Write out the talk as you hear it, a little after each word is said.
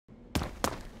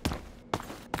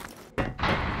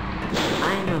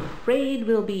I'm afraid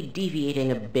we'll be deviating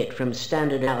a bit from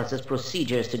standard analysis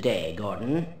procedures today,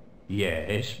 Gordon.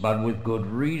 Yes, but with good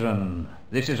reason.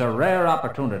 This is a rare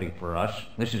opportunity for us.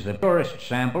 This is the purest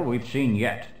sample we've seen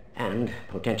yet. And,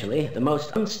 potentially, the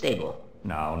most unstable.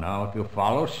 Now, if you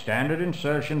follow standard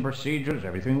insertion procedures,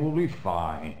 everything will be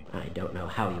fine. I don't know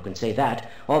how you can say that,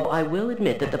 although I will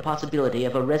admit that the possibility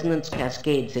of a resonance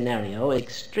cascade scenario is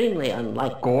extremely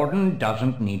unlikely. Gordon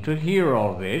doesn't need to hear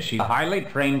all this. He's a highly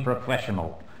trained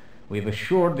professional. We've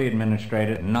assured the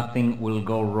administrator nothing will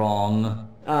go wrong.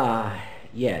 Ah,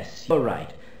 yes, you're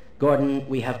right. Gordon,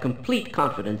 we have complete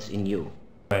confidence in you.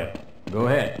 Well, go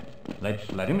ahead.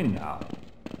 Let's let him in now.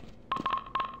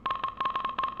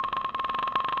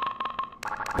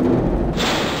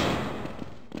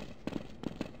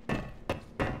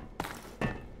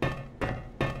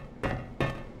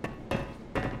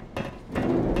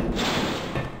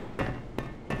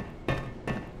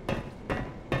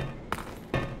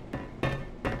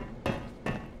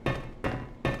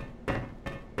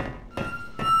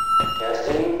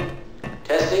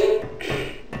 Testing.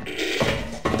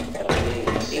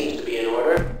 Everything seems to be in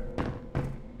order.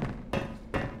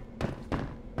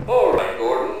 All right,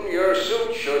 Gordon. Your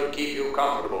suit should keep you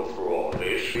comfortable through all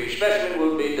this. The specimen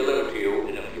will be delivered to you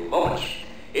in a few moments.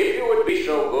 If you would be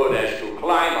so good as to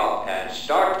climb up and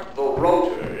start the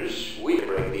rotors, we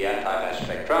bring the anti-mass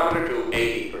spectrometer to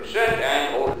 80%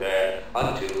 and hold it there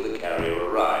until the carrier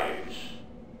arrives.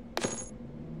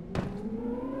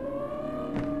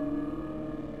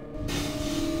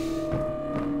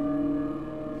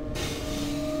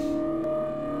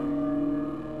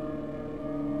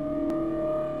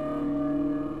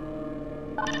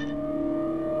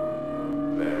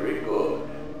 Very good.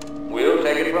 We'll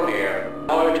take it from here.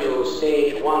 Power to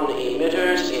stage 1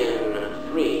 emitters in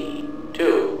 3,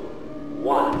 2,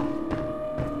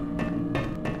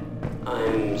 1.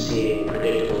 I'm seeing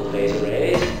predictable phase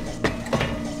arrays.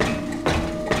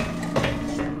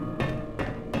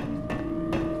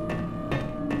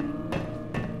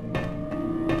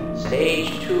 Stage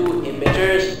 2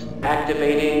 emitters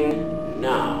activating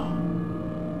now.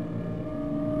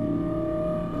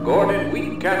 Gordon,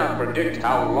 we cannot predict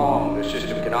how long the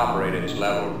system can operate at its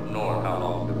level, nor how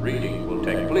long the reading will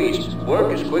take. Please,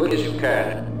 work as quickly as you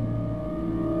can.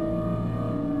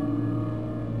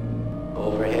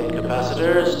 Overhead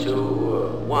capacitors to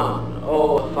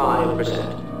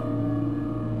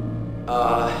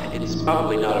 105%. It's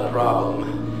probably not a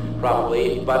problem.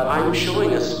 Probably, but I'm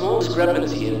showing a small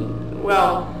discrepancy in,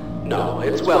 well, no,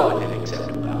 it's well within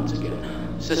acceptable bounds again.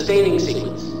 Sustaining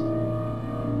sequence.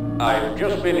 I've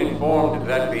just been informed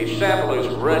that the sample is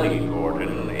ready,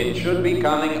 Gordon. It should be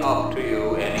coming up to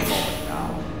you any moment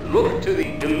now. Look to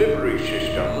the delivery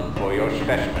system for your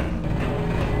specimen.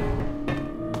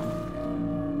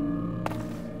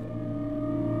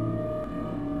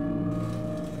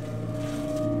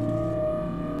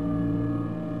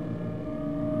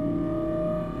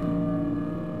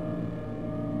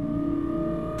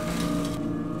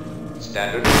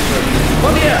 Standard insertion.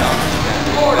 Look here!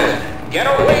 Gordon! Get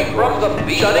away from the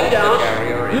beam. Shutting down.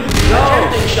 Carrier in. No!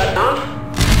 Attempting shutdown.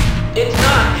 It's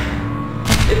not.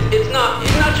 It's not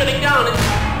shutting down.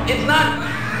 It's not.